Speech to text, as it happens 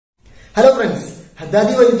Hello friends,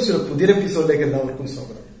 Haddadi vibes പുതിയൊരു എപ്പിസോഡിലേക്ക് എല്ലാവർക്കും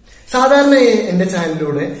സ്വാഗതം. സാധാരണ എന്റെ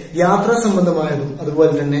ചാനലിലൂടെ യാത്രാ സംബന്ധമായതും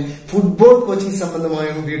അതുപോലെ തന്നെ ഫുട്ബോൾ കോച്ചിങ് സംബന്ധമായ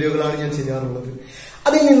വീഡിയോകളാണ് ഞാൻ ചെയ്യാറുള്ളത്.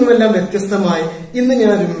 അതിൽ നിന്നുമെല്ലാം വ്യത്യസ്തമായി ഇന്ന്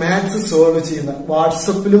ഞാൻ ഒരു മാത്സ് സോൾവ് ചെയ്യുന്ന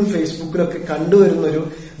വാട്സപ്പിലും ഫേസ്ബുക്കിലും ഒക്കെ കണ്ടുവരുന്ന ഒരു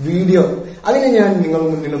വീഡിയോ അതിനെ ഞാൻ നിങ്ങളുടെ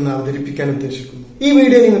മുന്നിൽ ഒന്ന് അവതരിപ്പിക്കാൻ ഉദ്ദേശിക്കുന്നു. ഈ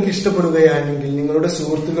വീഡിയോ നിങ്ങൾക്ക് ഇഷ്ടപ്പെടുകയാണെങ്കിൽ നിങ്ങളുടെ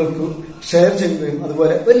സുഹൃത്തുക്കൾക്ക് ഷെയർ ചെയ്യുകയും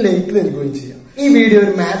അതുപോലെ ഒരു ലൈക്ക് നൽകുകയും ചെയ്യാം. ഈ വീഡിയോ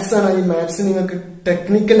ഒരു മാത്സ് ആണ്. ഈ മാത്സ് നിങ്ങൾക്ക്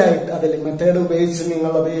ടെക്നിക്കലായിട്ട് അതിൽ മെത്തേഡ് ഉപയോഗിച്ച്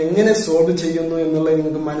നിങ്ങൾ അത് എങ്ങനെ സോൾവ് ചെയ്യുന്നു എന്നുള്ളത്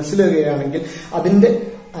നിങ്ങൾക്ക് മനസ്സിലാകുകയാണെങ്കിൽ അതിന്റെ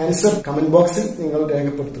ആൻസർ കമന്റ് ബോക്സിൽ നിങ്ങൾ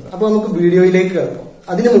രേഖപ്പെടുത്തുക. അപ്പൊ നമുക്ക് വീഡിയോയിലേക്ക് കിടക്കാം.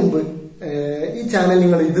 അതിനു മുമ്പ് ഈ ചാനൽ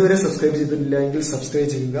നിങ്ങൾ ഇതുവരെ സബ്സ്ക്രൈബ് ചെയ്തിട്ടില്ല എങ്കിൽ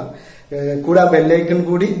സബ്സ്ക്രൈബ് ചെയ്യുക. കൂടെ ബെല്ലൈക്കൺ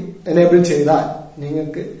കൂടി എനേബിൾ ചെയ്താൽ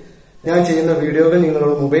നിങ്ങൾക്ക് ഞാൻ ചെയ്യുന്ന വീഡിയോകൾ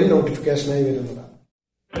നിങ്ങളുടെ മൊബൈൽ നോട്ടിഫിക്കേഷനായി വരുന്നതാണ്.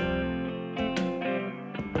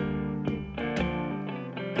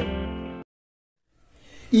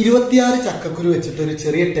 26 ചക്കക്കുരു വെച്ചിട്ട് ഒരു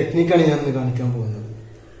ചെറിയ ടെക്നിക്കാണ് ഞാൻ ഇന്ന് കാണിക്കാൻ പോകുന്നത്.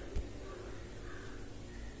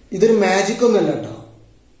 ഇതൊരു മാജിക് ഒന്നല്ല കേട്ടോ,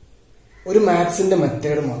 ഒരു മാത്സിന്റെ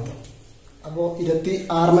മെത്തേഡ് മാത്രം. അപ്പോ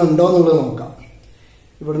 26 ഉണ്ടോ എന്നുള്ളത് നോക്കാം.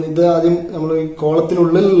 ഇവിടുന്ന് ഇത് ആദ്യം നമ്മൾ ഈ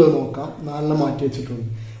കോളത്തിനുള്ളിലുള്ളത് നോക്കാം. 4 മാറ്റി വെച്ചിട്ടുണ്ട്.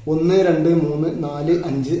 1 2 3 4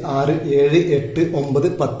 5 6 7 8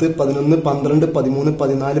 9 10 11 12 13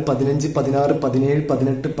 14 15 16 17 18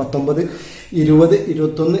 19 20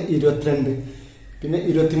 21 22 പിന്നെ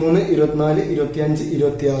 23 24 25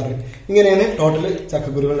 26 ഇങ്ങനെയാണ് ടോട്ടല്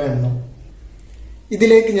ചക്കക്കുരുകളുടെ എണ്ണം.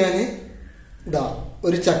 ഇതിലേക്ക് ഞാൻ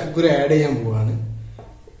ഒരു ചക്കക്കുരു ആഡ് ചെയ്യാൻ പോവാണ്.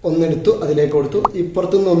 ഒന്നെടുത്തു, അതിലേക്ക് കൊടുത്തു,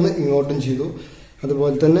 ഇപ്പുറത്തുനിന്ന് ഒന്ന് ഇങ്ങോട്ടും ചെയ്തു.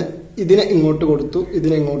 അതുപോലെ തന്നെ ഇതിനെ ഇങ്ങോട്ട് കൊടുത്തു,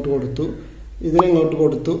 ഇതിനെ ഇങ്ങോട്ട് കൊടുത്തു, ഇതിനെ ഇങ്ങോട്ട്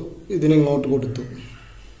കൊടുത്തു, ഇതിനെ ഇങ്ങോട്ട് കൊടുത്തു.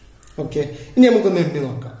 ഓക്കെ, ഇനി നമുക്കൊന്ന് എണ്ണി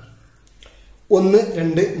നോക്കാം. 1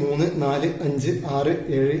 2 3 4 5 6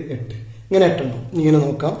 7 8 ഇങ്ങനെ എട്ടണം. ഇങ്ങനെ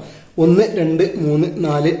നോക്കാം. 1 2 3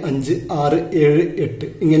 4 5 6 7 8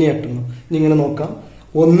 ഇങ്ങനെ എട്ടണം. ഇങ്ങനെ നോക്കാം.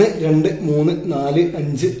 1 2 3 4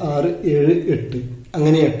 5 6 7 8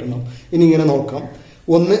 അങ്ങനെ എട്ടണം. ഇനി ഇങ്ങനെ നോക്കാം.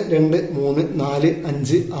 1 2 3 4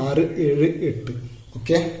 5 6 7 8.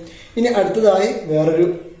 ഓക്കെ, ഇനി അടുത്തതായി വേറൊരു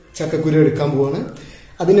ചക്കക്കുരു എടുക്കാൻ പോവാണ്.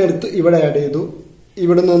 അതിനടുത്ത് ഇവിടെ ആഡ് ചെയ്തു,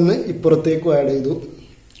 ഇവിടെ നിന്ന് ഇപ്പുറത്തേക്കും ആഡ് ചെയ്തു.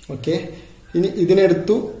 ഓക്കെ, ഇനി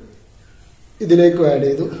ഇതിനെടുത്തു, ഇതിലേക്കും ആഡ്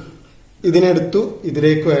ചെയ്തു, ഇതിനെടുത്തു,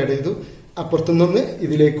 ഇതിലേക്കും ആഡ് ചെയ്തു, അപ്പുറത്തുനിന്ന്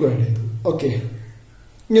ഇതിലേക്കും ആഡ് ചെയ്തു. ഓക്കെ,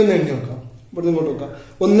 ഇനി ഒന്ന് എണ്ണി നോക്കാം. ഇവിടെ ഇങ്ങോട്ട് നോക്കാം.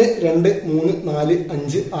 1 2 3 4 5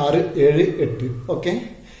 6 7 8. ഓക്കെ,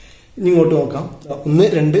 ഇനി ഇങ്ങോട്ട് നോക്കാം. 1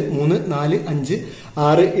 2 3 4 5 6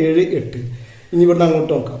 7 8. ഇനി ഇവിടുന്ന്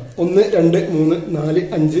അങ്ങോട്ട് നോക്കാം. 1 2 3 4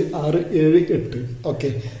 5 6 7 8. ഓക്കെ,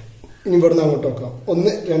 ഇനി ഇവിടുന്ന് അങ്ങോട്ട് നോക്കാം.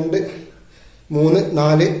 1 2 3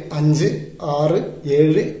 4 5 6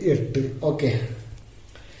 7 8. ഓക്കെ,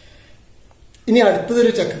 ഇനി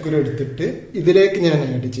അടുത്തതൊരു ചക്കക്കുരു എടുത്തിട്ട് ഇതിലേക്ക് ഞാൻ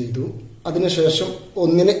ആഡ് ചെയ്തു. അതിനുശേഷം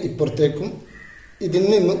ഒന്നിനെ ഇപ്പുറത്തേക്കും ഇതിൽ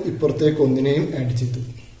നിന്നും ഇപ്പുറത്തേക്കും ഒന്നിനെയും ആഡ് ചെയ്തു.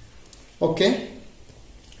 ഓക്കെ,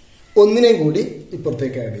 ഒന്നിനെയും കൂടി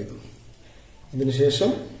ഇപ്പുറത്തേക്ക് ആഡ് ചെയ്തു.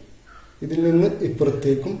 അതിനുശേഷം ഇതിൽ നിന്ന്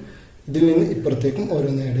ഇപ്പുറത്തേക്കും ഇതിൽ നിന്ന് ഇപ്പുറത്തേക്കും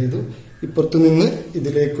ഓരോന്ന് ആഡ് ചെയ്തു. ഇപ്പുറത്തു നിന്ന്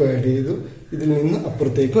ഇതിലേക്കും ആഡ് ചെയ്തു, ഇതിൽ നിന്ന്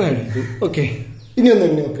അപ്പുറത്തേക്കും ആഡ് ചെയ്തു. ഓക്കെ, ഇനി ഒന്ന്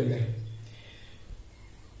എണ്ണി നോക്കല്ലേ.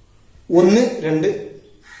 1 2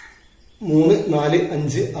 3 4 5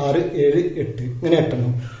 6 7 8 ഇങ്ങനെ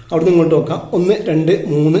എട്ടണം. അവിടുന്ന് ഇങ്ങോട്ട് നോക്കാം. 1 2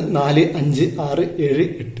 3 4 5 6 7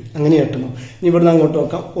 8 അങ്ങനെ എട്ടണം. ഇനി ഇവിടുന്ന് അങ്ങോട്ട്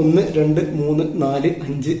നോക്കാം. 1 2 3 4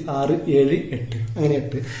 5 6 7 8 അങ്ങനെ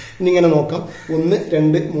 8. ഇനി ഇങ്ങനെ നോക്കാം. 1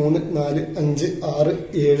 2 3 4 5 6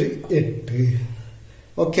 7 8.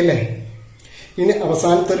 ഓക്കെ അല്ലേ? ഇനി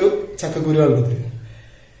അവസാനത്തെ ഒരു ചക്കക്കുരു ഉള്ളത്.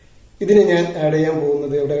 ഇതിന് ഞാൻ ആഡ് ചെയ്യാൻ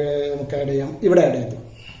പോകുന്നത് ഇവിടെ നമുക്ക് ആഡ് ചെയ്യാം. ഇവിടെ ആഡ് ചെയ്തു.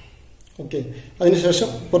 ഓക്കെ, അതിനുശേഷം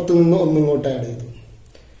പുറത്തു നിന്ന് ഒന്നിങ്ങോട്ട് ആഡ് ചെയ്തു.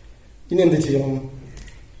 ഇനി എന്ത് ചെയ്യണം?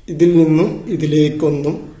 ഇതിൽ നിന്നും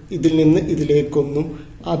ഇതിലേക്കൊന്നും, ഇതിൽ നിന്ന് ഇതിലേക്കൊന്നും,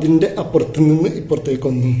 അതിൻ്റെ അപ്പുറത്തു നിന്ന്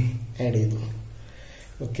ഇപ്പുറത്തേക്കൊന്നും ആഡ് ചെയ്തു.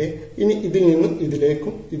 ഓക്കെ, ഇനി ഇതിൽ നിന്നും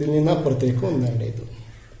ഇതിലേക്കും ഇതിൽ നിന്ന് അപ്പുറത്തേക്കും ഒന്ന് ആഡ് ചെയ്തു.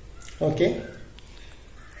 ഓക്കെ,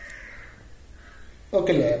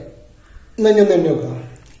 ഓക്കെ അല്ലേ? എന്നാൽ ഞാൻ തന്നെ നോക്കാം.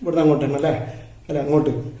 ഇവിടെ അങ്ങോട്ട് തന്നെ അല്ലേ? അല്ല,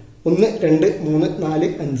 അങ്ങോട്ട് 1 2 3 4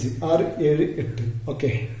 5 6 7 8. ഓക്കെ,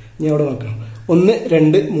 ഇനി അവിടെ നോക്കാം. 1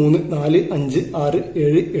 2 3 4 5 6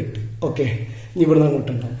 7 8. ഓക്കെ, ഇനി ഇവിടെ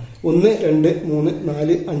അങ്ങോട്ടുണ്ടാവും. 1 2 3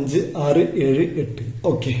 4 5 6 7 8.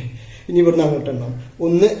 ഓക്കെ, ഇനി ഇവിടുന്ന് അങ്ങോട്ടുണ്ടാവും.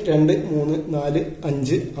 1 2 3 4 5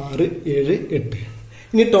 6 7 8.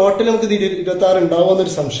 ഇനി ടോട്ടൽ നമുക്ക് 26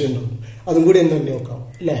 ഉണ്ടാവുമെന്നൊരു സംശയം ഉണ്ടാവും. അതും കൂടി എന്ന് തന്നെ നോക്കാം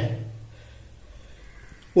അല്ലേ?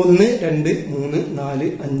 1 2 3 4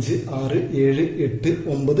 5 6 7 8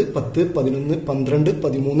 9 10 11 12 13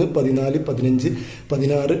 14 15 16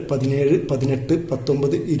 17 18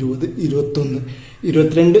 19 20 21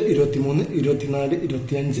 22 23 24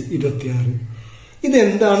 25 26.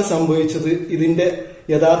 ഇതെന്താണ് സംഭവിച്ചത്, ഇതിന്റെ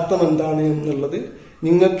യഥാർത്ഥം എന്താണ് എന്നുള്ളത്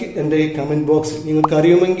നിങ്ങൾക്ക് എന്റെ ഈ കമന്റ് ബോക്സിൽ നിങ്ങൾക്ക്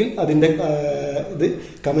അറിയുമെങ്കിൽ അതിന്റെ ഇത്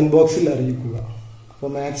കമന്റ് ബോക്സിൽ അറിയിക്കുക.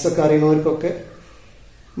 അപ്പോൾ മാത്സ് ഒക്കെ അറിയുന്നവർക്കൊക്കെ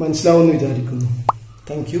മനസ്സിലാവുമെന്ന് വിചാരിക്കുന്നു.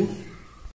 Thank you.